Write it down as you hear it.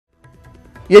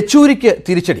യെച്ചൂരിക്ക്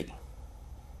തിരിച്ചടി.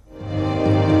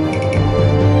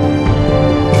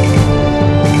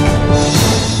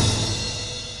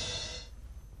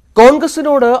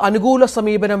 കോൺഗ്രസിനോട് അനുകൂല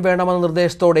സമീപനം വേണമെന്ന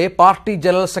നിർദ്ദേശത്തോടെ party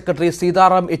general secretary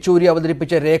Sitaram Yechury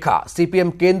അവതരിപ്പിച്ച രേഖ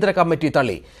സിപിഎം കേന്ദ്ര കമ്മിറ്റി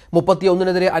തള്ളി.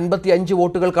 31-നെതിരെ 55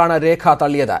 വോട്ടുകൾക്കാണ് രേഖ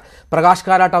തള്ളിയത്. പ്രകാശ്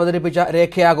കാരാട്ട് അവതരിപ്പിച്ച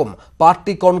രേഖയാകും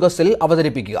പാർട്ടി കോൺഗ്രസിൽ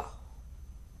അവതരിപ്പിക്കുക.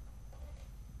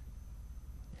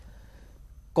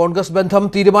 കോൺഗ്രസ് ബന്ധം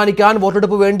തീരുമാനിക്കാൻ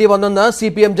വോട്ടെടുപ്പ് വേണ്ടി വന്നെന്ന്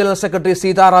CPM general secretary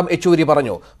Sitaram Yechury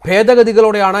പറഞ്ഞു.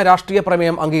 ഭേദഗതികളോടെയാണ് രാഷ്ട്രീയ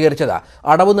പ്രമേയം അംഗീകരിച്ചത്.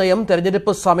 അടവ് നയം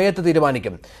തെരഞ്ഞെടുപ്പ് സമയത്ത്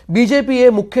തീരുമാനിക്കും. ബിജെപിയെ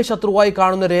മുഖ്യ ശത്രുവായി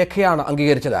കാണുന്ന രേഖയാണ്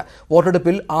അംഗീകരിച്ചത്.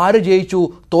 വോട്ടെടുപ്പിൽ ആര് ജയിച്ചു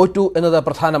തോറ്റു എന്നത്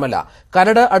പ്രധാനമല്ല.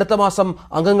 കരട് അടുത്ത മാസം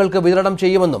അംഗങ്ങൾക്ക് വിതരണം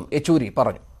ചെയ്യുമെന്നും യെച്ചൂരി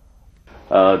പറഞ്ഞു.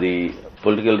 The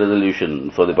political resolution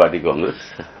for the party Congress,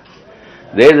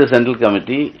 there the Central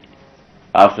Committee,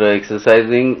 after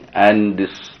exercising and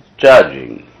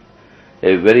discharging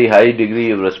a very high degree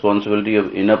of responsibility of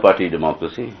inner party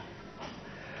democracy,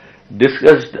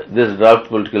 discussed this draft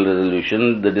political resolution,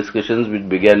 the discussions which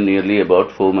began nearly about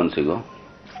 4 months ago,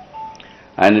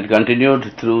 and it continued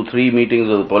through 3 meetings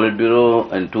of the Politburo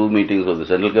and 2 meetings of the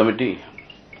Central Committee,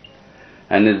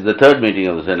 and it's the 3rd meeting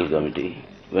of the Central Committee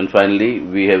when finally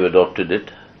we have adopted it.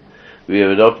 We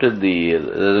have adopted the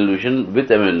resolution with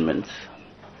amendments.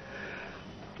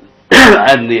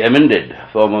 And the amended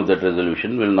form of that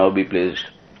resolution will now be placed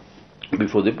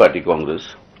before the party Congress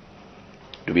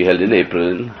to be held in April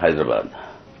in Hyderabad.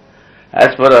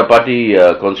 As per our party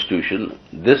constitution,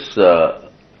 this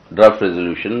draft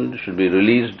resolution should be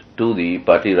released to the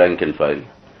party rank and file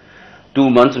 2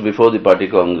 months before the party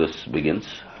Congress begins,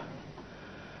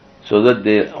 so that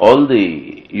all the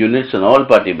units and all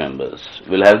party members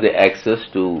will have the access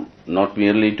to not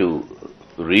merely to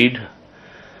read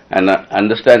and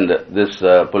understand this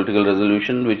political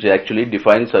resolution, which actually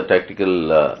defines a tactical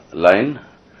line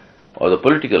or the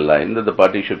political line that the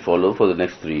party should follow for the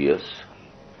next 3 years.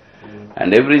 And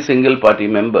every single party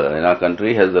member in our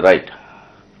country has the right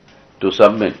to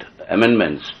submit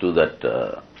amendments to that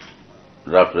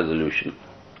draft resolution.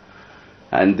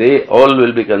 And they all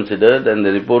will be considered, and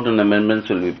the report and amendments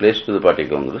will be placed to the party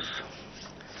Congress.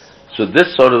 So this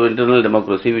sort of internal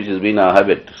democracy, which has been our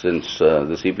habit since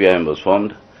the CPIM was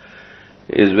formed,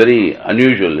 is very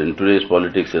unusual in today's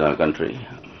politics in our country.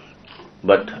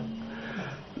 But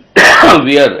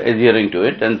we are adhering to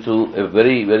it, and through a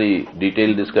very, very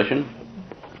detailed discussion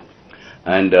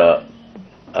and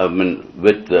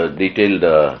with detailed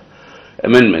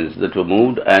amendments that were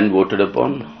moved and voted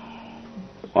upon,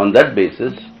 on that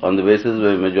basis, on the basis of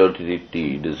a majority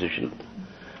decision,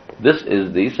 this is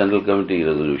the Central Committee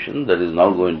resolution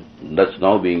that's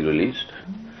now being released,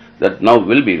 that now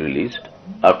will be released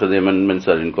after the amendments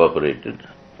are incorporated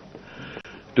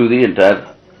to the entire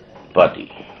party.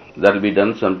 That will be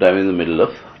done sometime in the middle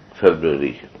of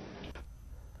February.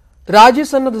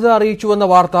 രാജ്യസന്നദ്ധത അറിയിച്ചുവെന്ന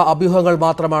വാർത്ത അഭ്യൂഹങ്ങൾ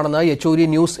മാത്രമാണെന്ന് Yechury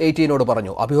news 18നോട്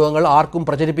പറഞ്ഞു. അഭ്യൂഹങ്ങൾ ആർക്കും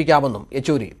പ്രചരിപ്പിക്കാമെന്നും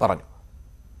യെച്ചൂരി പറഞ്ഞു.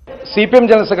 CPM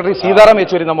General Secretary Sitaram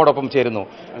Yechuri nammodopam cherunu.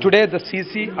 Today the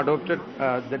CC adopted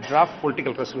the draft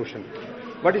political resolution.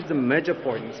 What is the major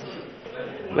points?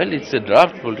 Well, it's a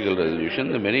draft political resolution.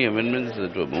 There are many amendments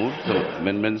that were moved.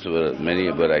 Many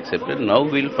were accepted. Now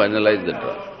we'll finalize the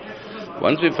draft.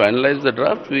 Once we finalize the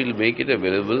draft, we'll make it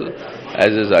available,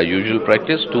 as is our usual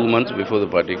practice, 2 months before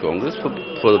the party Congress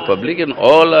for the public and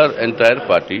all our entire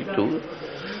party to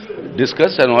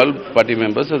discuss, and all party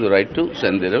members have the right to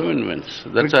send their amendments.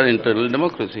 That's our internal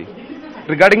democracy.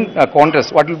 Regarding Congress,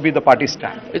 what will be the party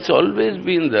stand? It's always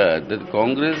been that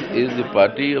Congress is the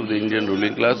party of the Indian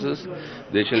ruling classes.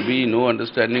 There shall be no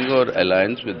understanding or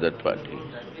alliance with that party.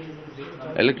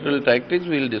 Electoral tactics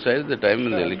we will decide at the time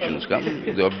when the elections come.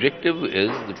 The objective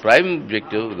is, the prime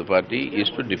objective of the party is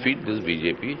to defeat this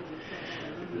BJP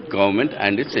government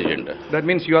and its agenda. That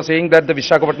means you are saying that the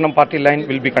Visakhapatnam party line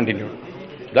will be continued?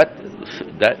 That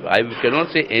I cannot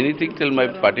say anything till my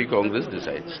party Congress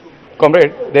decides.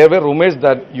 Comrade, there were rumors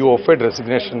that you offered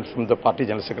resignation from the party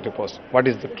general secretary post. What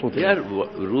is the truth? Yeah,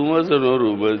 rumors or no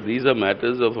rumors, these are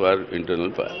matters of our internal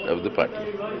of the party.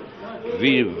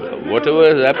 Whatever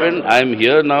has happened, I am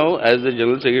here now as the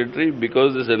general secretary because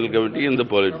the Central Committee and the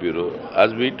Politburo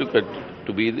asked me to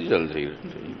be the general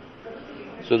secretary.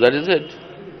 So that is it.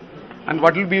 And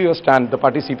what will be your stand, the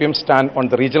party CPM stand on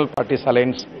the regional parties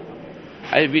alliance?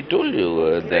 We told you,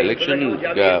 the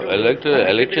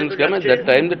elections come, at that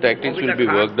time the tactics will be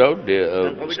worked out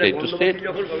state to state.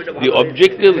 The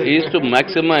objective is to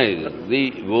maximize the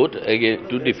vote again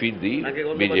to defeat the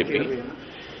BJP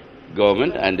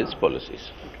government and its policies.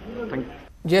 Thank you.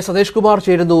 Satheesh Kumar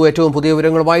ചേരുന്നു ഏറ്റവും പുതിയ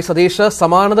വിവരങ്ങളുമായി. സതീഷ്,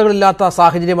 സമാനതകളില്ലാത്ത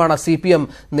സാഹചര്യമാണ് CPM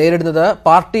നേരിടുന്നത്.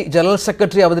 Party general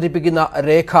secretary അവതരിപ്പിക്കുന്ന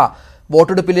രേഖ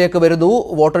വോട്ടെടുപ്പിലേക്ക് വരുന്നു.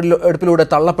 വോട്ടെടുപ്പിലൂടെ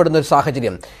തള്ളപ്പെടുന്ന ഒരു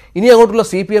സാഹചര്യം. ഇനി അങ്ങോട്ടുള്ള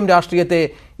CPM രാഷ്ട്രീയത്തെ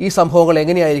ഈ സംഭവങ്ങൾ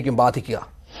എങ്ങനെയായിരിക്കും ബാധിക്കുക?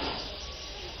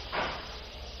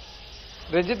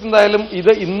 രഞ്ജിത്ത്, എന്തായാലും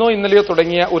ഇത് ഇന്നോ ഇന്നലെയോ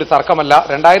തുടങ്ങിയ ഒരു തർക്കമല്ല.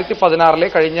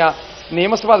 2016 കഴിഞ്ഞ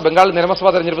ബംഗാൾ നിയമസഭാ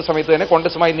തെരഞ്ഞെടുപ്പ് സമയത്ത് തന്നെ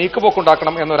കോൺഗ്രസുമായി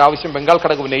നീക്കുപോക്കുണ്ടാക്കണം എന്നൊരാവശ്യം ബംഗാൾ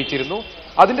ഘടകം ഉന്നയിച്ചിരുന്നു.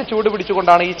 അതിന്റെ ചൂട്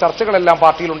പിടിച്ചുകൊണ്ടാണ് ഈ ചർച്ചകളെല്ലാം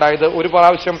പാർട്ടിയിലുണ്ടായത്. ഒരു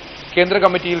പ്രാവശ്യം കേന്ദ്ര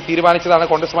കമ്മിറ്റിയിൽ തീരുമാനിച്ചതാണ്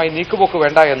കോൺഗ്രസുമായി നീക്കുപോക്ക്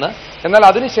വേണ്ട എന്ന്. എന്നാൽ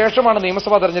അതിനുശേഷമാണ്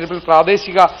നിയമസഭാ തെരഞ്ഞെടുപ്പിൽ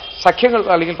പ്രാദേശിക സഖ്യങ്ങൾ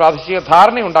അല്ലെങ്കിൽ പ്രാദേശിക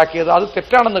ധാരണയുണ്ടാക്കിയത്. അത്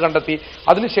തെറ്റാണെന്ന് കണ്ടെത്തി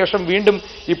അതിനുശേഷം വീണ്ടും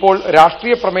ഇപ്പോൾ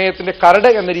രാഷ്ട്രീയ പ്രമേയത്തിന്റെ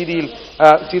കരട് എന്ന രീതിയിൽ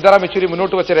സീതാറാം യെച്ചൂരി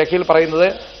മുന്നോട്ട് വെച്ച രേഖയിൽ പറയുന്നത്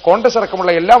കോൺഗ്രസ്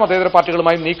അടക്കമുള്ള എല്ലാ മതേതര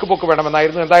പാർട്ടികളുമായും നീക്കുപോക്ക്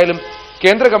വേണമെന്നായിരുന്നു. എന്തായാലും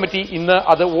കേന്ദ്ര കമ്മിറ്റി ഇന്ന്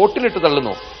അത് വോട്ടിലിട്ട്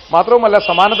തള്ളുന്നു. മാത്രവുമല്ല,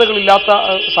 സമാനതകളില്ലാത്ത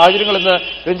സാഹചര്യങ്ങളെന്ന്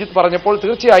രഞ്ജിത്ത് പറഞ്ഞപ്പോൾ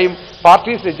തീർച്ചയായും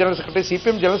party general secretary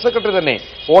CPM general secretary തന്നെ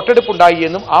വോട്ടെടുപ്പുണ്ടായി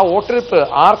എന്നും ആ വോട്ടെടുപ്പ്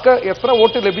ആർക്ക് എത്ര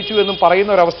വോട്ട് ലഭിച്ചു എന്നും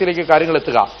പറയുന്ന ഒരവസ്ഥയിലേക്ക് കാര്യങ്ങൾ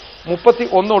എത്തുക.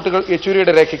 31 വോട്ടുകൾ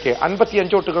യെച്ചൂരിയുടെ രേഖയ്ക്ക്,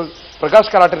 55 വോട്ടുകൾ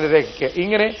പ്രകാശ് കാരാട്ടിന്റെ രേഖയ്ക്ക്.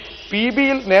 ഇങ്ങനെ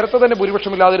PBയിൽ നേരത്തെ തന്നെ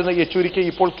ഭൂരിപക്ഷമില്ലാതിരുന്ന യെച്ചൂരിക്ക്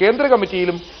ഇപ്പോൾ കേന്ദ്ര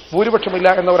കമ്മിറ്റിയിലും ഭൂരിപക്ഷമില്ല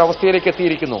എന്ന ഒരു അവസ്ഥയിലേക്ക്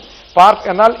എത്തിയിരിക്കുന്നു.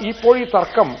 എന്നാൽ ഇപ്പോൾ ഈ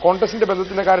തർക്കം, കോൺഗ്രസിന്റെ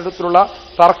ബന്ധത്തിന്റെ കാര്യത്തിലുള്ള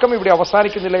തർക്കം ഇവിടെ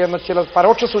അവസാനിക്കുന്നില്ല എന്ന ചില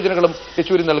പരോക്ഷ സൂചനകളും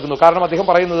യെച്ചൂരി നൽകുന്നു. കാരണം അദ്ദേഹം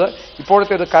പറയുന്നത്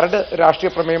ഇപ്പോഴത്തേത് കരട്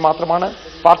രാഷ്ട്രീയ പ്രമേയം മാത്രമാണ്.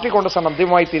 പാർട്ടി കോൺഗ്രസാണ്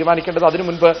അന്തിമമായി തീരുമാനിക്കേണ്ടത്. അതിനു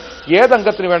മുൻപ്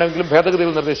ഏതംഗത്തിന് വേണമെങ്കിലും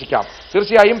ഭേദഗതികൾ നിർദ്ദേശിക്കാം.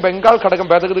 തീർച്ചയായും ബംഗാൾ ഘടകം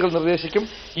ഭേദഗതികൾ നിർദ്ദേശിക്കും.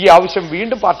 ഈ ആവശ്യം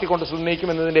വീണ്ടും പാർട്ടി കോൺഗ്രസ്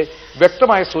ഉന്നയിക്കും എന്നതിന്റെ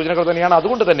വ്യക്തമായ സൂചനകൾ തന്നെയാണ്.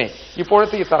 അതുകൊണ്ട് തന്നെ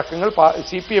ഇപ്പോഴത്തെ ഈ തർക്കങ്ങൾ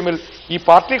CPMൽ ഈ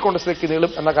പാർട്ടി കോൺഗ്രസിലേക്ക്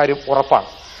നീളും എന്ന കാര്യം ഉറപ്പാണ്.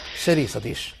 ശരി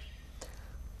സതീഷ്.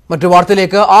 മറ്റു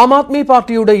വാർത്തയിലേക്ക്. ആം ആദ്മി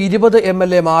പാർട്ടിയുടെ 20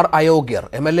 MLA-മാർ അയോഗ്യർ.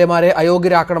 MLA-മാരെ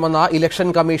അയോഗ്യരാക്കണമെന്ന ഇലക്ഷൻ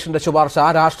കമ്മീഷന്റെ ശുപാർശ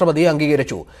രാഷ്ട്രപതി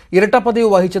അംഗീകരിച്ചു. ഇരട്ടപ്പതിവ്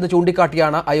വഹിച്ചത്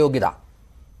ചൂണ്ടിക്കാട്ടിയാണ് അയോഗ്യത.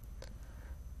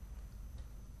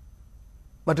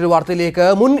 മറ്റൊരു വാർത്തയിലേക്ക്.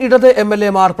 മുൻ ഇടത്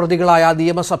MLA-മാർ പ്രതികളായ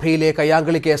നിയമസഭയിലെ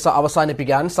കയ്യാങ്കളി കേസ്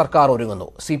അവസാനിപ്പിക്കാൻ സർക്കാർ ഒരുങ്ങുന്നു.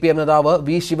 CPM നേതാവ്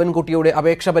V ശിവൻകുട്ടിയുടെ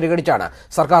അപേക്ഷ പരിഗണിച്ചാണ്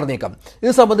സർക്കാർ നീക്കം.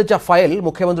 ഇത് സംബന്ധിച്ച ഫയൽ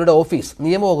മുഖ്യമന്ത്രിയുടെ ഓഫീസ്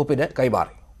നിയമവകുപ്പിന്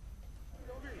കൈമാറി.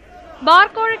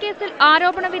 ബാർക്കോഴ കേസിൽ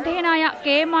ആരോപണ വിധേയനായ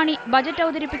KM മാണി ബജറ്റ്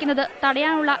അവതരിപ്പിക്കുന്നത്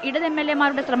തടയാനുള്ള ഇടത്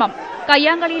MLA-മാരുടെ ശ്രമം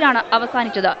കയ്യാങ്കളിയിലാണ്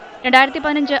അവസാനിച്ചത്.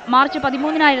 2015 മാർച്ച്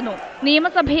 13-നായിരുന്നു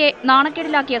നിയമസഭയെ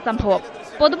നാണക്കേടിലാക്കിയ സംഭവം.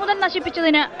 പൊതുമുതൽ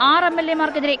നശിപ്പിച്ചതിന് 6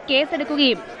 MLA-മാർക്കെതിരെ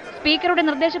കേസെടുക്കുകയും സ്പീക്കറുടെ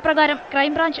നിർദ്ദേശപ്രകാരം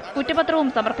ക്രൈംബ്രാഞ്ച് കുറ്റപത്രവും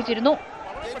സമർപ്പിച്ചിരുന്നു.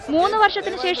 3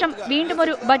 വർഷത്തിനു ശേഷം വീണ്ടും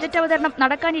ഒരു ബജറ്റ് അവതരണം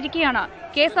നടക്കാനിരിക്കെയാണ്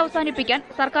കേസ് അവസാനിപ്പിക്കാൻ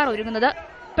സർക്കാർ ഒരുങ്ങുന്നത്.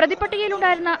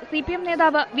 പ്രതിപട്ടികയിലുണ്ടായിരുന്ന CPM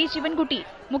നേതാവ് V ശിവൻകുട്ടി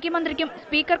മുഖ്യമന്ത്രിക്കും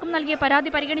സ്പീക്കർക്കും നൽകിയ പരാതി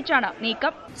പരിഗണിച്ചാണ്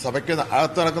നീക്കം. സഭയ്ക്ക്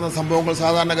അകത്ത് നടക്കുന്ന സംഭവങ്ങൾ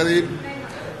സാധാരണഗതിയിൽ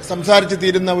സംസാരിച്ച്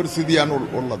തീരുന്ന ഒരു സ്ഥിതിയാണ്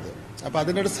ഉള്ളത്. അപ്പൊ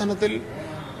അതിന്റെ അടിസ്ഥാനത്തിൽ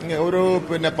ഒരു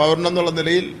പൗരനെന്നുള്ള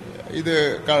നിലയിൽ ഇത്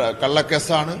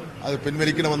കള്ളക്കേസാണ്, അത്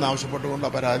പിൻവലിക്കണമെന്ന് ആവശ്യപ്പെട്ടുകൊണ്ട്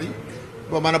ആ പരാതി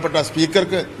ബഹുമാനപ്പെട്ട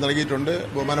സ്പീക്കർക്ക് നൽകിയിട്ടുണ്ട്,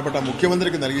 ബഹുമാനപ്പെട്ട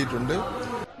മുഖ്യമന്ത്രിക്ക് നൽകിയിട്ടുണ്ട്.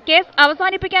 കേസ്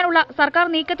അവസാനിപ്പിക്കാനുള്ള സർക്കാർ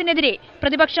നീക്കത്തിനെതിരെ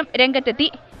പ്രതിപക്ഷം രംഗത്തെത്തി.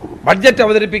 ബഡ്ജറ്റ്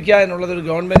അവതരിപ്പിക്കുക എന്നുള്ളത് ഒരു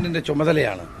ഗവൺമെന്റിന്റെ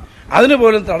ചുമതലയാണ്.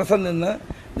 അതിനുപോലും തടസ്സം നിന്ന്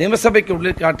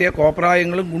നിയമസഭയ്ക്കുള്ളിൽ കാട്ടിയ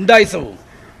കോപ്രായങ്ങളും ഗുണ്ടായിസവും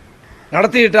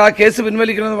നടത്തിയിട്ട് ആ കേസ്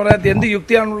പിൻവലിക്കണമെന്ന് പറയാൻ എന്ത്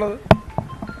യുക്തിയാണുള്ളത്?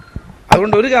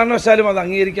 അതുകൊണ്ട് ഒരു കാരണവശാലും അത്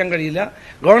അംഗീകരിക്കാൻ കഴിയില്ല.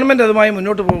 ഗവൺമെന്റ് അതുമായി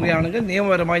മുന്നോട്ട് പോവുകയാണെങ്കിൽ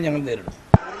നിയമപരമായി ഞങ്ങൾ നേരിടും.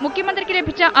 മുഖ്യമന്ത്രിക്ക്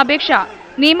ലഭിച്ച അപേക്ഷ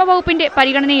നിയമവകുപ്പിന്റെ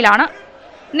പരിഗണനയിലാണ്.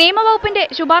 നിയമവകുപ്പിന്റെ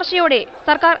ശുപാർശയോടെ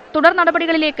സർക്കാർ തുടർ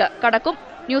നടപടികളിലേക്ക് കടക്കും.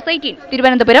 ന്യൂസ് 18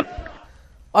 തിരുവനന്തപുരം.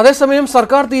 അതേസമയം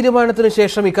സർക്കാർ തീരുമാനത്തിന്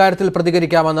ശേഷം ഇക്കാര്യത്തിൽ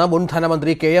പ്രതികരിക്കാമെന്ന് മുൻ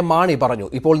ധനമന്ത്രി KM മാണി പറഞ്ഞു.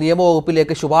 ഇപ്പോൾ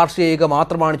നിയമവകുപ്പിലേക്ക് ശുപാർശ ചെയ്യുക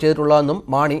മാത്രമാണ് ചെയ്തിട്ടുള്ളതെന്നും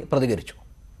മാണി പ്രതികരിച്ചു.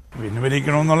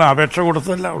 പിൻവലിക്കണമെന്നുള്ള അപേക്ഷ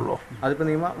കൊടുത്തല്ല ഉള്ളൂ. അതിപ്പോ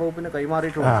നിയമവകുപ്പിന്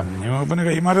കൈമാറിയിട്ടുണ്ട്. നിയമവകുപ്പിന്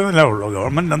കൈമാറിയതല്ല ഉള്ളൂ.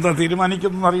 ഗവൺമെന്റ് എന്താ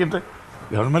തീരുമാനിക്കുന്നു അറിയട്ടെ.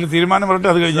 ഗവൺമെന്റ് തീരുമാനം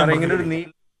പറഞ്ഞിട്ട് അത് കഴിഞ്ഞാൽ.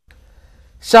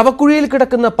 ശവക്കുഴിയിൽ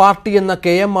കിടക്കുന്ന പാർട്ടി എന്ന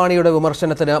KM മാണിയുടെ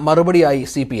വിമർശനത്തിന് മറുപടിയായി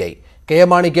CPI. KM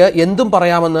മാണിക്ക് എന്തും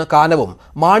പറയാമെന്ന് കാനവും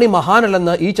മാണി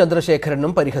മഹാനല്ലെന്ന് E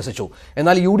ചന്ദ്രശേഖരനും പരിഹസിച്ചു.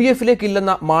 എന്നാൽ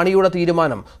UDF-ലേക്കില്ലെന്ന മാണിയുടെ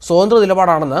തീരുമാനം സ്വതന്ത്ര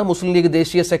നിലപാടാണെന്ന് മുസ്ലിം ലീഗ്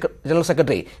ദേശീയ ജനറൽ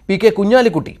സെക്രട്ടറി PK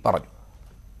കുഞ്ഞാലിക്കുട്ടി പറഞ്ഞു.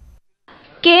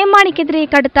 KM മാണിക്കെതിരെ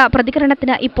കടുത്ത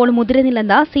പ്രതികരണത്തിന് ഇപ്പോൾ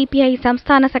മുതിരുന്നില്ലെന്ന് CPI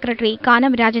സംസ്ഥാന സെക്രട്ടറി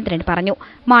കാനം രാജേന്ദ്രൻ പറഞ്ഞു.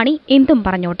 മാണി എന്തും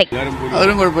പറഞ്ഞോട്ടെ,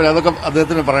 അതിനും കുഴപ്പമില്ല. അതൊക്കെ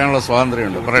അദ്ദേഹത്തിന് പറയാനുള്ള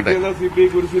സ്വാതന്ത്ര്യമുണ്ട്. പറയട്ടെ.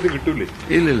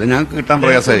 ഇല്ലില്ല, ഞങ്ങൾക്ക് കിട്ടാൻ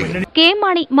പ്രയാസമായിരിക്കും. KM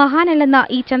മാണി മഹാനല്ലെന്ന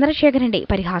E ചന്ദ്രശേഖരന്റെ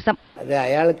പരിഹാസം. അത്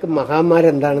അയാൾക്ക്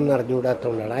മഹാന്മാരെന്താണെന്ന്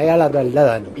അറിഞ്ഞുകൂടാത്തതുകൊണ്ടാണ്. അയാൾ അതല്ല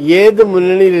താനും. ഏത്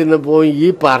മുന്നണിയിലിരുന്നപ്പോ ഈ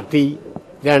പാർട്ടി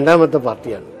രണ്ടാമത്തെ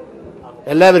പാർട്ടിയാണ്,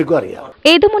 എല്ലാവർക്കും അറിയാം.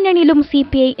 ഏതു മുന്നണിയിലും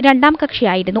CPI രണ്ടാം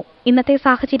കക്ഷിയായിരുന്നു. ഇന്നത്തെ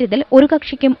സാഹചര്യത്തിൽ ഒരു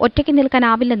കക്ഷിക്കും ഒറ്റയ്ക്ക്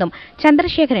നിൽക്കാനാവില്ലെന്നും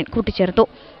ചന്ദ്രശേഖരൻ കൂട്ടിച്ചേർത്തു.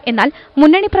 എന്നാൽ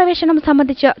മുന്നണി പ്രവേശനം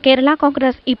സംബന്ധിച്ച് കേരള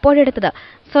കോൺഗ്രസ് ഇപ്പോഴെടുത്തത്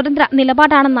സ്വതന്ത്ര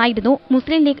നിലപാടാണെന്നായിരുന്നു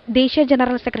മുസ്ലിം ലീഗ് ദേശീയ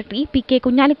ജനറൽ സെക്രട്ടറി PK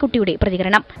കുഞ്ഞാലിക്കുട്ടിയുടെ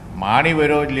പ്രതികരണം. മാണി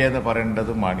വരോ ഇല്ലയെന്ന്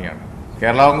പറയേണ്ടത് മാണിയാണ്.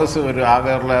 കേരള കോൺഗ്രസ് വരും, ആ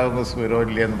കേരള കോൺഗ്രസ് വരുമോ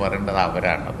ഇല്ലയെന്ന് പറയേണ്ടത്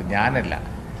അവരാണ്, അത് ഞാനല്ല.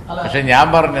 പക്ഷെ ഞാൻ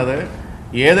പറഞ്ഞത്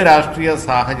ഏത് രാഷ്ട്രീയ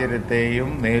സാഹചര്യത്തെയും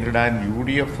നേരിടാൻ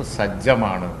UDF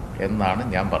സജ്ജമാണ് എന്നാണ്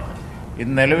ഞാൻ പറഞ്ഞത്.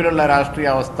 ഇന്ന് നിലവിലുള്ള രാഷ്ട്രീയ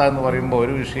അവസ്ഥ എന്ന് പറയുമ്പോൾ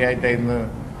ഒരു വിഷയമായിട്ട് ഇന്ന്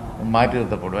മാറ്റി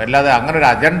നിർത്തപ്പെടും, അല്ലാതെ അങ്ങനെ ഒരു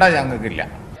അജണ്ട ഞങ്ങൾക്കില്ല.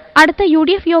 അടുത്ത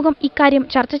UDF യോഗം ഇക്കാര്യം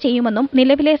ചർച്ച ചെയ്യുമെന്നും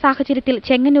നിലവിലെ സാഹചര്യത്തിൽ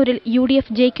ചെങ്ങന്നൂരിൽ UDF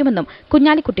ജയിക്കുമെന്നും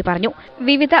കുഞ്ഞാലിക്കുട്ടി പറഞ്ഞു.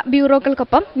 വിവിധ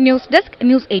ബ്യൂറോകൾക്കൊപ്പം news desk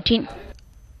news 18.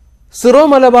 Syro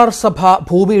Malabar സഭ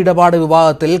ഭൂമി ഇടപാട്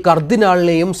വിവാദത്തിൽ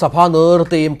കർദിനാളിനെയും സഭാ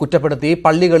നേതൃത്വത്തെയും കുറ്റപ്പെടുത്തി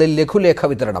പള്ളികളിൽ ലഘുലേഖ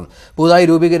വിതരണം. പുതുതായി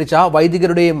രൂപീകരിച്ച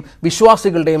വൈദികരുടെയും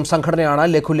വിശ്വാസികളുടെയും സംഘടനയാണ്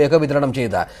ലഘുലേഖ വിതരണം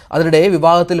ചെയ്തത്. അതിനിടെ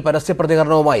വിവാദത്തിൽ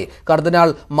പരസ്യപ്രതികരണവുമായി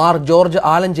കർദിനാൾ മാർ ജോർജ്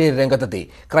ആലഞ്ചേരി രംഗത്തെത്തി.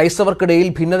 ക്രൈസ്തവർക്കിടയിൽ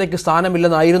ഭിന്നതയ്ക്ക്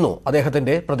സ്ഥാനമില്ലെന്നായിരുന്നു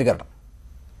അദ്ദേഹത്തിന്റെ പ്രതികരണം.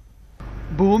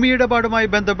 ഭൂമി ഇടപാടുമായി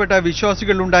ബന്ധപ്പെട്ട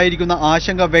വിശ്വാസികളിലുണ്ടായിരിക്കുന്ന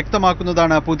ആശങ്ക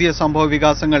വ്യക്തമാക്കുന്നതാണ് പുതിയ സംഭവ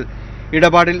വികാസങ്ങൾ.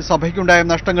 ഇടപാടിൽ സഭയ്ക്കുണ്ടായ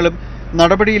നഷ്ടങ്ങളും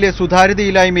നടപടിയിലെ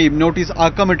സുതാര്യതയില്ലായ്മയും നോട്ടീസ്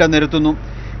അക്കമിട്ട് നിരത്തുന്നു.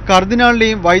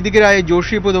 കർദിനാളിനെയും വൈദികരായ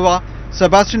ജോഷി പുതുവ,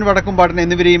 സെബാസ്റ്റ്യൻ വടക്കുംപാടൻ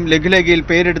എന്നിവരെയും ലഘുലേഖയിൽ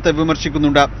പേരെടുത്ത്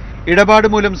വിമർശിക്കുന്നുണ്ട്. ഇടപാട്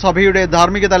മൂലം സഭയുടെ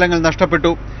ധാർമ്മിക തലങ്ങൾ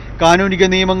നഷ്ടപ്പെട്ടു. കാനൂനിക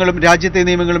നിയമങ്ങളും രാജ്യത്തെ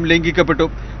നിയമങ്ങളും ലംഘിക്കപ്പെട്ടു.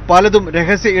 പലതും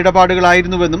രഹസ്യ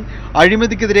ഇടപാടുകളായിരുന്നുവെന്നും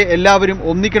അഴിമതിക്കെതിരെ എല്ലാവരും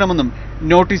ഒന്നിക്കണമെന്നും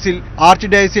നോട്ടീസിൽ ആർച്ച്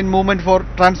ഡയസിയൻ മൂവ്മെന്റ് ഫോർ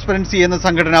ട്രാൻസ്പെറൻസി എന്ന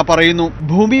സംഘടന പറയുന്നു.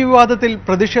 ഭൂമി വിവാദത്തിൽ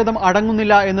പ്രതിഷേധം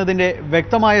അടങ്ങുന്നില്ല എന്നതിന്റെ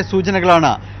വ്യക്തമായ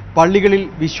സൂചനകളാണ് പള്ളികളിൽ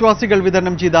വിശ്വാസികൾ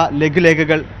വിതരണം ചെയ്ത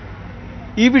ലഘുലേഖകൾ.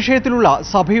 ഈ വിഷയത്തിലുള്ള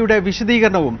സഭയുടെ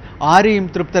വിശദീകരണവും ആരെയും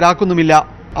തൃപ്തരാക്കുന്നുമില്ല.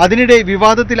 അതിനിടെ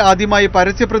വിവാദത്തിൽ ആദ്യമായി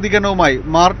പരസ്യപ്രതികരണവുമായി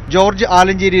മാർ ജോർജ്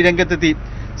ആലഞ്ചേരി രംഗത്തെത്തി.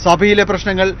 സഭയിലെ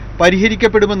പ്രശ്നങ്ങൾ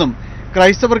പരിഹരിക്കപ്പെടുമെന്നും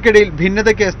ക്രൈസ്തവർക്കിടയിൽ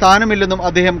ഭിന്നതയ്ക്ക് സ്ഥാനമില്ലെന്നും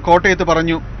അദ്ദേഹം കോട്ടയത്ത്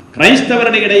പറഞ്ഞു.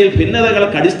 ക്രൈസ്തവരുടെ ഇടയിൽ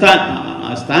ഭിന്നതകൾക്ക്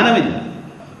സ്ഥാനമില്ല.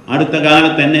 അടുത്ത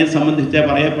കാലത്ത് എന്നെ സംബന്ധിച്ച്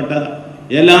പറയപ്പെട്ട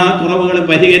എല്ലാ കുറവുകളും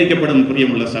പരിഹരിക്കപ്പെടും.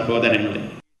 പ്രിയമുള്ള സഹോദരങ്ങളെ.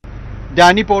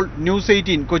 Dani Paul, news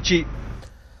 18, Kochi.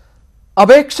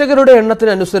 അപേക്ഷകരുടെ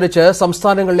എണ്ണത്തിനനുസരിച്ച്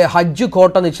സംസ്ഥാനങ്ങളിലെ ഹജ്ജ്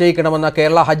കോട്ട നിശ്ചയിക്കണമെന്ന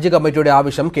കേരള ഹജ്ജ് കമ്മിറ്റിയുടെ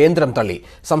ആവശ്യം കേന്ദ്രം തള്ളി.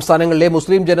 സംസ്ഥാനങ്ങളിലെ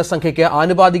മുസ്ലിം ജനസംഖ്യയ്ക്ക്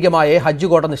ആനുപാതികമായ ഹജ്ജ്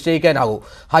കോട്ട നിശ്ചയിക്കാനാകൂ.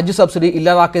 ഹജ്ജ് സബ്സിഡി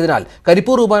ഇല്ലാതാക്കിയതിനാൽ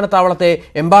കരിപ്പൂർ വിമാനത്താവളത്തെ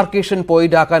എംബാർക്കേഷൻ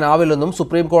പോയിന്റാക്കാനാവില്ലെന്നും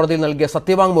സുപ്രീം കോടതിയിൽ നൽകിയ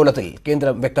സത്യവാങ്മൂലത്തിൽ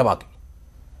കേന്ദ്രം വ്യക്തമാക്കി.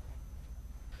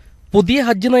 പുതിയ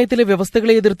ഹജ്ജ് നയത്തിലെ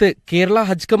വ്യവസ്ഥകളെ എതിർത്ത് കേരള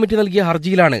ഹജ്ജ് കമ്മിറ്റി നൽകിയ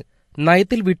ഹർജിയിലാണ്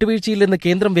നയത്തിൽ വിട്ടുവീഴ്ചയില്ലെന്ന്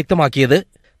കേന്ദ്രം വ്യക്തമാക്കിയത്.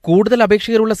 കൂടുതൽ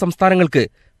അപേക്ഷകരുള്ള സംസ്ഥാനങ്ങൾക്ക്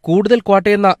കൂടുതൽ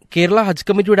ക്വാട്ടയെന്ന കേരള ഹജ്ജ്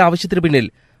കമ്മിറ്റിയുടെ ആവശ്യത്തിന് പിന്നിൽ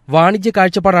വാണിജ്യ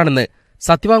കാഴ്ചപ്പാടാണെന്ന്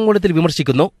സത്യവാങ്മൂലത്തിൽ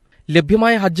വിമർശിക്കുന്നു.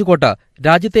 ലഭ്യമായ ഹജ്ജ് കോട്ട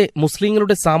രാജ്യത്തെ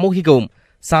മുസ്ലിങ്ങളുടെ സാമൂഹികവും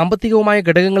സാമ്പത്തികവുമായ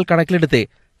ഘടകങ്ങൾ കണക്കിലെടുത്ത്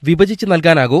വിഭജിച്ച്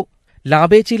നൽകാനാകൂ.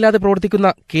 ലാഭേച്ഛയില്ലാതെ പ്രവർത്തിക്കുന്ന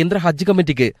കേന്ദ്ര ഹജ്ജ്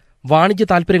കമ്മിറ്റിക്ക് വാണിജ്യ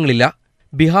താൽപര്യങ്ങളില്ല.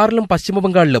 ബീഹാറിലും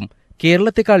പശ്ചിമബംഗാളിലും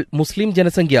കേരളത്തെക്കാൾ മുസ്ലിം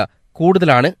ജനസംഖ്യ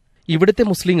കൂടുതലാണ്. ഇവിടുത്തെ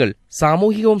മുസ്ലിങ്ങൾ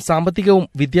സാമൂഹികവും സാമ്പത്തികവും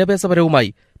വിദ്യാഭ്യാസപരവുമായി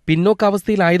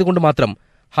പിന്നോക്കാവസ്ഥയിലായതുകൊണ്ട് മാത്രം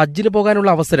ഹജ്ജിന് പോകാനുള്ള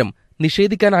അവസരം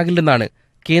നിഷേധിക്കാനാകില്ലെന്നാണ്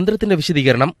കേന്ദ്രത്തിന്റെ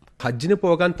വിശദീകരണം. ഹജ്ജിന്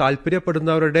പോകാൻ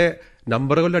താല്പര്യപ്പെടുന്നവരുടെ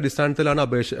നമ്പറുകളുടെ അടിസ്ഥാനത്തിലാണ്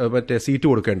സീറ്റ്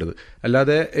കൊടുക്കേണ്ടത്.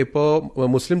 അല്ലാതെ ഇപ്പോൾ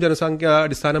മുസ്ലിം ജനസംഖ്യ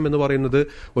അടിസ്ഥാനം എന്ന് പറയുന്നത്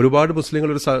ഒരുപാട് മുസ്ലിങ്ങൾ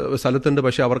ഒരു സ്ഥലത്തുണ്ട്,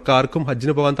 പക്ഷെ അവർക്കാർക്കും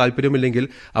ഹജ്ജിന് പോകാൻ താല്പര്യമില്ലെങ്കിൽ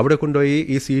അവിടെ കൊണ്ടുപോയി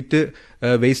ഈ സീറ്റ്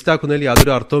വേസ്റ്റ് ആക്കുന്നതിൽ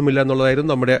യാതൊരു അർത്ഥവുമില്ല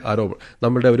എന്നുള്ളതായിരുന്നു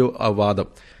നമ്മുടെ ഒരു വാദം.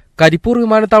 കരിപ്പൂർ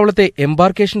വിമാനത്താവളത്തെ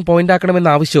എംബാർക്കേഷൻ പോയിന്റാക്കണമെന്ന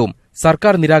ആവശ്യവും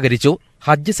സർക്കാർ നിരാകരിച്ചു.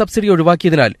 ഹജ്ജ് സബ്സിഡി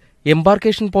ഒഴിവാക്കിയതിനാൽ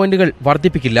എംബാർക്കേഷൻ പോയിന്റുകൾ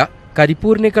വർദ്ധിപ്പിക്കില്ല.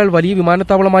 കരിപ്പൂരിനേക്കാൾ വലിയ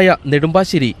വിമാനത്താവളമായ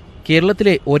നെടുമ്പാശ്ശേരി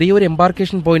കേരളത്തിലെ ഒരേയൊരു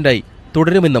എംബാർക്കേഷൻ പോയിന്റായി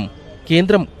തുടരുമെന്നും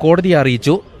കേന്ദ്രം കോടതിയെ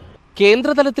അറിയിച്ചു.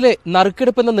 കേന്ദ്രതലത്തിലെ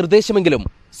നറുക്കെടുപ്പെന്ന നിർദ്ദേശമെങ്കിലും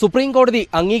സുപ്രീം കോടതി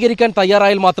അംഗീകരിക്കാൻ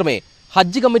തയ്യാറായാൽ മാത്രമേ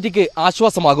ഹജ്ജ് കമ്മിറ്റിക്ക്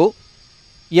ആശ്വാസമാകൂ.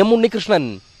 M Unnikrishnan,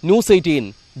 news 18,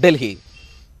 Delhi.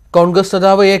 കോൺഗ്രസ്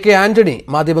നേതാവ് AK ആന്റണി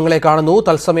മാധ്യമങ്ങളെ കാണുന്നു.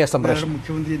 തത്സമയ സംപ്രേഷണം.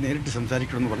 മുഖ്യമന്ത്രി നേരിട്ട്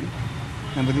സംസാരിക്കണമെന്ന് പറഞ്ഞു.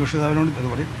 ഞാൻ പ്രതിപക്ഷ നേതാവിനോട് അത്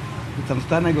പറയും.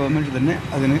 സംസ്ഥാന ഗവൺമെൻറ് തന്നെ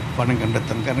അതിന് പണം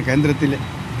കണ്ടെത്തണം. കാരണം കേന്ദ്രത്തിൽ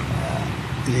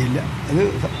ഇല്ല. അത്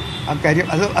ആ കാര്യം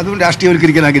അതുകൊണ്ട്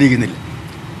രാഷ്ട്രീയവൽക്കരിക്കാൻ ആഗ്രഹിക്കുന്നില്ല.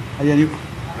 അത് ഞാൻ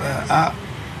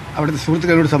അവിടുത്തെ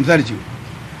സുഹൃത്തുക്കളോട് സംസാരിച്ചു.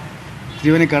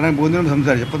 ജീവനെ കാണാൻ പോകുന്നതിനോട്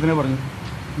സംസാരിച്ചു. അപ്പോൾ തന്നെ പറഞ്ഞു,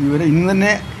 ഇന്ന്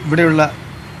തന്നെ ഇവിടെയുള്ള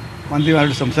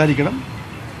മന്ത്രിമാരോട് സംസാരിക്കണം,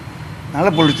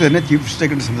 നാളെ പൊളിച്ച് തന്നെ ചീഫ്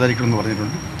മിനിസ്റ്ററെ സംസാരിക്കണം എന്ന്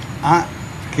പറഞ്ഞിട്ടുണ്ട്. ആ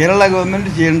കേരള ഗവൺമെൻറ്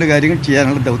ചെയ്യേണ്ട കാര്യങ്ങൾ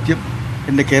ചെയ്യാനുള്ള ദൗത്യം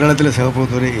എൻ്റെ കേരളത്തിലെ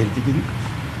സഹപ്രവർത്തകരെ ഏൽപ്പിക്കുന്നു.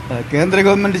 കേന്ദ്ര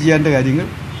ഗവൺമെൻറ് ചെയ്യേണ്ട കാര്യങ്ങൾ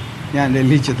ഞാൻ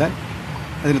ഡൽഹിയിൽ ചെന്നാൽ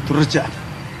അതിന് തുടർച്ച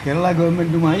കേരള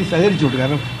ഗവൺമെൻറ്റുമായി സഹകരിച്ചുകൊണ്ട്,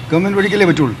 കാരണം ഗവൺമെൻറ് വഴിക്കല്ലേ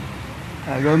പറ്റുള്ളൂ.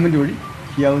 ഗവൺമെൻറ് വഴി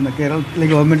ചെയ്യാവുന്ന കേരളത്തിലെ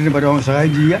ഗവൺമെൻറ്റിന് പരമാവധി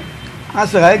സഹായം ചെയ്യുക. ആ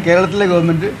സഹായം കേരളത്തിലെ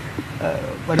ഗവൺമെൻറ്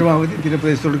പരമാവധി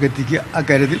തീരപ്രദേശത്തോടൊക്കെ എത്തിക്കുക. ആ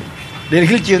കാര്യത്തിൽ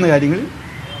ഡൽഹിയിൽ ചെയ്യുന്ന കാര്യങ്ങൾ,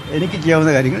 എനിക്ക്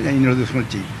ചെയ്യാവുന്ന കാര്യങ്ങൾ ഞാൻ ഇനിയുള്ള ദിവസങ്ങൾ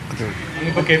ചെയ്യും.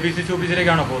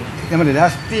 ഞാൻ പറയാം,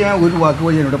 രാഷ്ട്രീയമായ ഒരു വാക്ക്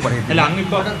പോയി ഞാനിവിടെ പറയത്തില്ല.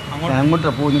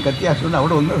 അങ്ങോട്ടാണ് പോകുന്നത്. അത്യാവശ്യം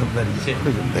അവിടെ ഒന്ന് സംസാരിക്കും.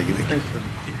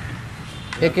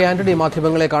 AK ആന്റണി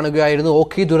മാധ്യമങ്ങളെ കാണുകയായിരുന്നു.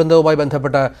 ഓഖി ദുരന്തവുമായി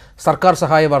ബന്ധപ്പെട്ട് സർക്കാർ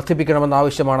സഹായം വർദ്ധിപ്പിക്കണമെന്ന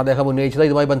ആവശ്യമാണ് അദ്ദേഹം ഉന്നയിച്ചത്.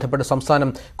 ഇതുമായി ബന്ധപ്പെട്ട്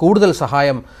സംസ്ഥാനം കൂടുതൽ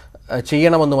സഹായം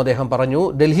ചെയ്യണമെന്നും അദ്ദേഹം പറഞ്ഞു.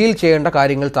 ഡൽഹിയിൽ ചെയ്യേണ്ട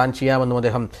കാര്യങ്ങൾ താൻ ചെയ്യാമെന്നും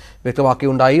അദ്ദേഹം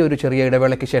വ്യക്തമാക്കിയുണ്ടായി. ഒരു ചെറിയ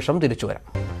ഇടവേളയ്ക്ക് ശേഷം തിരിച്ചുവരാം.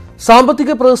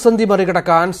 സാമ്പത്തിക പ്രതിസന്ധി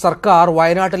മറികടക്കാൻ സർക്കാർ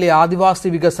വയനാട്ടിലെ ആദിവാസി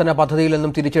വികസന പദ്ധതിയിൽ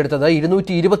നിന്നും തിരിച്ചെടുത്തത്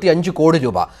 225 കോടി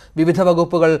രൂപ. വിവിധ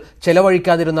വകുപ്പുകൾ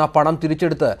ചെലവഴിക്കാതിരുന്ന പണം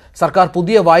തിരിച്ചെടുത്ത് സർക്കാർ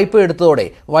പുതിയ വായ്പ എടുത്തതോടെ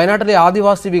വയനാട്ടിലെ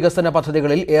ആദിവാസി വികസന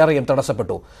പദ്ധതികളിൽ ഏറെയും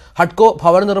തടസ്സപ്പെട്ടു. ഹഡ്കോ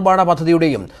ഭവന നിർമ്മാണ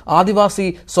പദ്ധതിയുടെയും ആദിവാസി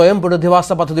സ്വയം പുനരധിവാസ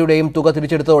പദ്ധതിയുടെയും തുക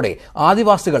തിരിച്ചെടുത്തതോടെ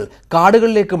ആദിവാസികൾ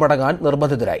കാടുകളിലേക്ക് മടങ്ങാൻ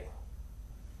നിർബന്ധിതരായി.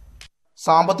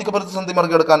 സാമ്പത്തിക പ്രതിസന്ധി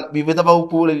മറികടക്കാൻ വിവിധ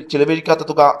വകുപ്പുകളിൽ ചെലവഴിക്കാത്ത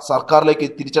തുക സർക്കാരിലേക്ക്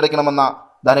തിരിച്ചടയ്ക്കണമെന്ന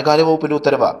ധനകാര്യ വകുപ്പിന്റെ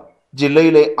ഉത്തരവ്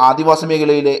ജില്ലയിലെ ആദിവാസി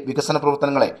മേഖലയിലെ വികസന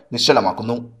പ്രവർത്തനങ്ങളെ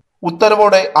നിശ്ചലമാക്കുന്നു.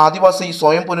 ഉത്തരവോടെ ആദിവാസി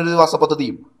സ്വയം പുനരധിവാസ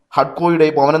പദ്ധതിയും ഹഡ്കോയുടെ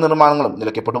ഭവന നിർമ്മാണങ്ങളും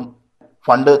നിലയ്ക്കപ്പെടും.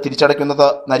 ഫണ്ട് തിരിച്ചടയ്ക്കുന്നത്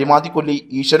നരിമാതിക്കൊല്ലി,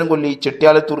 ഈശ്വരൻകൊല്ലി,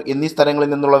 ചെട്ടിയാലത്തൂർ എന്നീ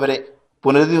സ്ഥലങ്ങളിൽ നിന്നുള്ളവരെ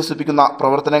പുനരധിവസിപ്പിക്കുന്ന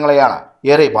പ്രവർത്തനങ്ങളെയാണ്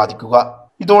ഏറെ ബാധിക്കുക.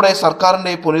 ഇതോടെ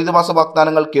സർക്കാരിന്റെ പുനരധിവാസ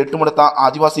വാഗ്ദാനങ്ങൾ കേട്ടുമുടത്ത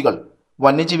ആദിവാസികൾ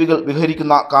വന്യജീവികൾ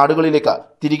വിഹരിക്കുന്ന കാടുകളിലേക്ക്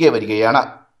തിരികെ വരികയാണ്.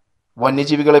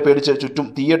 വന്യജീവികളെ പേടിച്ച് ചുറ്റും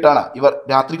തീയിട്ടാണ് ഇവർ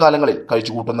രാത്രികാലങ്ങളിൽ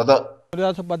കഴിച്ചുകൂട്ടുന്നത്.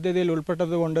 പുനരധിവാസ പദ്ധതിയിൽ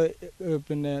ഉൾപ്പെട്ടതുകൊണ്ട്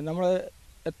നമ്മൾ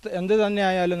എന്ത്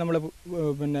തന്നെയായാലും നമ്മൾ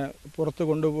പുറത്ത്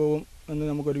കൊണ്ടുപോകും എന്ന്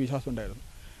നമുക്കൊരു വിശ്വാസം ഉണ്ടായിരുന്നു.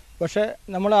 പക്ഷേ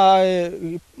നമ്മൾ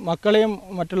മക്കളെയും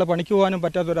മറ്റുള്ള പണിക്ക് പോകാനും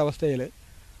പറ്റാത്തൊരവസ്ഥയിൽ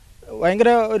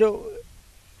ഭയങ്കര ഒരു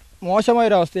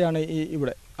മോശമായൊരവസ്ഥയാണ്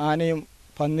ഇവിടെ. ആനയും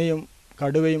പന്നിയും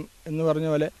കടുവയും എന്ന് പറഞ്ഞ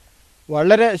പോലെ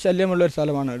വളരെ ശല്യമുള്ളൊരു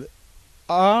സ്ഥലമാണ് ഇത്.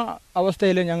 ആ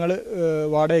അവസ്ഥയിൽ ഞങ്ങൾ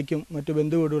വാടകയ്ക്കും മറ്റു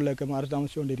ബന്ധുവീടുകളിലൊക്കെ മാറി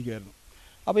താമസിച്ചുകൊണ്ടിരിക്കുകയായിരുന്നു.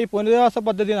 അപ്പോൾ ഈ പുനരധിവാസ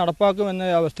പദ്ധതി നടപ്പാക്കുമെന്ന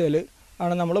അവസ്ഥയിൽ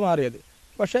ആണ് നമ്മൾ മാറിയത്.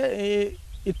 പക്ഷേ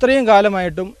ഇത്രയും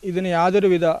കാലമായിട്ടും ഇതിന്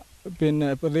യാതൊരുവിധ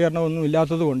പ്രതികരണമൊന്നും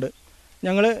ഇല്ലാത്തതുകൊണ്ട്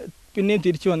ഞങ്ങൾ പിന്നെയും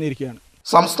തിരിച്ചു വന്നിരിക്കുകയാണ്.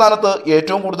 സംസ്ഥാനത്ത്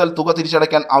ഏറ്റവും കൂടുതൽ തുക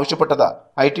തിരിച്ചടയ്ക്കാൻ ആവശ്യപ്പെട്ടത്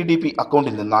ITDP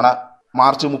അക്കൗണ്ടിൽ നിന്നാണ്.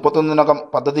 മാർച്ച് 31-നകം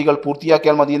പദ്ധതികൾ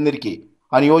പൂർത്തിയാക്കിയാൽ മതിയെന്നിരിക്കെ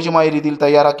അനുയോജ്യമായ രീതിയിൽ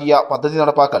തയ്യാറാക്കിയ പദ്ധതി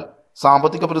നടപ്പാക്കൽ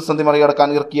സാമ്പത്തിക പ്രതിസന്ധി മറികടക്കാൻ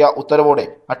ഇറക്കിയ ഉത്തരവോടെ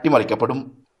അട്ടിമറിക്കപ്പെടും.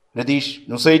 രതീഷ്,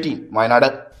 ന്യൂസ് 18, വയനാട്.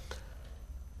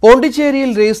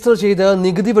 പോണ്ടിച്ചേരിയിൽ രജിസ്റ്റർ ചെയ്ത്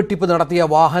നികുതി വെട്ടിപ്പ് നടത്തിയ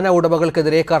വാഹന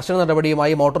ഉടമകൾക്കെതിരെ കർശന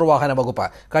നടപടിയുമായി മോട്ടോർ വാഹന വകുപ്പ്.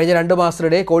 കഴിഞ്ഞ 2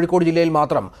 മാസത്തിനിടെ കോഴിക്കോട് ജില്ലയിൽ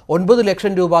മാത്രം 9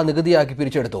 ലക്ഷം രൂപ നികുതിയാക്കി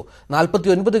പിരിച്ചെടുത്തു.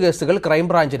 49 കേസുകൾ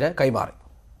ക്രൈംബ്രാഞ്ചിന് കൈമാറി.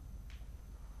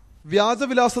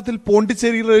 വ്യാജവിലാസത്തിൽ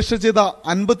പോണ്ടിച്ചേരിയിൽ രജിസ്റ്റർ ചെയ്ത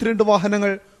 52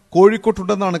 വാഹനങ്ങൾ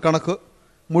കോഴിക്കോട്ടുണ്ടെന്നാണ് കണക്ക്.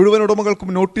 മുഴുവൻ ഉടമകൾക്കും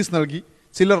നോട്ടീസ് നൽകി.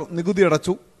 ചിലർ നികുതി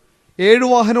അടച്ചു. 7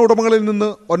 വാഹന ഉടമകളിൽ നിന്ന്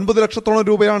 9 ലക്ഷത്തോളം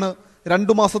രൂപയാണ്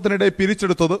 2 മാസത്തിനിടെ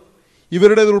പിരിച്ചെടുത്തത്.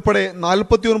 ഇവരുടേതുൾപ്പെടെ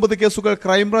 49 കേസുകൾ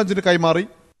ക്രൈംബ്രാഞ്ചിന് കൈമാറി.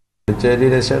 പോണ്ടിച്ചേരി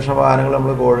രജിസ്ട്രേഷൻ വാഹനങ്ങൾ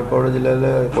നമ്മൾ കോഴിക്കോട് ജില്ലയിൽ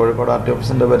കോഴിക്കോട് RT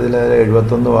ഓഫീസിന്റെ പരിധിയിൽ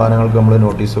 71 വാഹനങ്ങൾക്ക് നമ്മൾ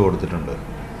നോട്ടീസ് കൊടുത്തിട്ടുണ്ട്.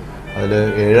 അതിൽ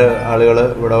 7 ആളുകൾ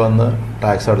ഇവിടെ വന്ന്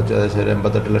ടാക്സ് അടച്ചു. ഏകദേശം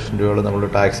 88 ലക്ഷം രൂപകൾ നമ്മൾ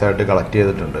ടാക്സ് ആയിട്ട് കളക്ട്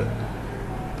ചെയ്തിട്ടുണ്ട്.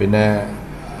 പിന്നെ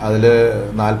അതിൽ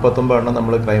 49 എണ്ണം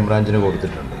നമ്മൾ ക്രൈംബ്രാഞ്ചിന്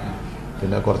കൊടുത്തിട്ടുണ്ട്.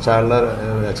 പിന്നെ കുറച്ചാളുടെ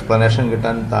എക്സ്പ്ലനേഷൻ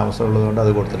കിട്ടാൻ താമസമുള്ളതുകൊണ്ട് അത്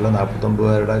കൊടുത്തിട്ടുള്ള 49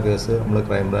 പേരുടെ കേസ് നമ്മൾ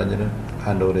ക്രൈംബ്രാഞ്ചിന്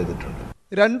ഹാൻഡ് ഓവർ ചെയ്തിട്ടുണ്ട്.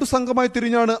 2 സംഘമായി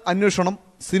തിരിഞ്ഞാണ് അന്വേഷണം.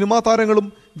 സിനിമാ താരങ്ങളും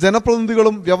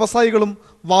ജനപ്രതിനിധികളും വ്യവസായികളും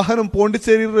വാഹനം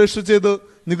പോണ്ടിച്ചേരിയിൽ രജിസ്റ്റർ ചെയ്ത്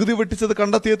നികുതി വെട്ടിച്ചത്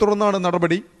കണ്ടെത്തിയെ തുടർന്നാണ്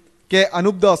നടപടി. K.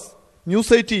 അനൂപ്ദാസ്,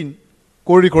 ന്യൂസ് 18,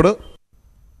 കോഴിക്കോട്.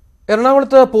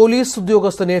 എറണാകുളത്ത് പോലീസ്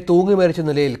ഉദ്യോഗസ്ഥനെ തൂങ്ങി മരിച്ച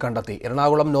നിലയിൽ കണ്ടെത്തി.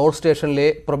 എറണാകുളം നോർത്ത് സ്റ്റേഷനിലെ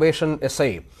പ്രൊബേഷൻ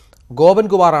SI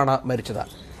ഗോപൻകുമാറാണ് മരിച്ചത്.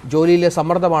 ജോലിയിലെ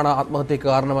സമ്മർദ്ദമാണ് ആത്മഹത്യക്ക്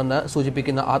കാരണമെന്ന്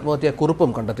സൂചിപ്പിക്കുന്ന ആത്മഹത്യാ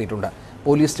കുറിപ്പും കണ്ടെത്തിയിട്ടുണ്ട്.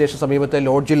 പോലീസ് സ്റ്റേഷൻ സമീപത്തെ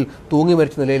ലോഡ്ജിൽ തൂങ്ങി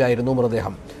മരിച്ച നിലയിലായിരുന്നു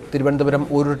മൃതദേഹം. തിരുവനന്തപുരം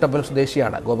ഊരുട്ടമ്പലം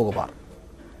സ്വദേശിയാണ് ഗോപകുമാർ.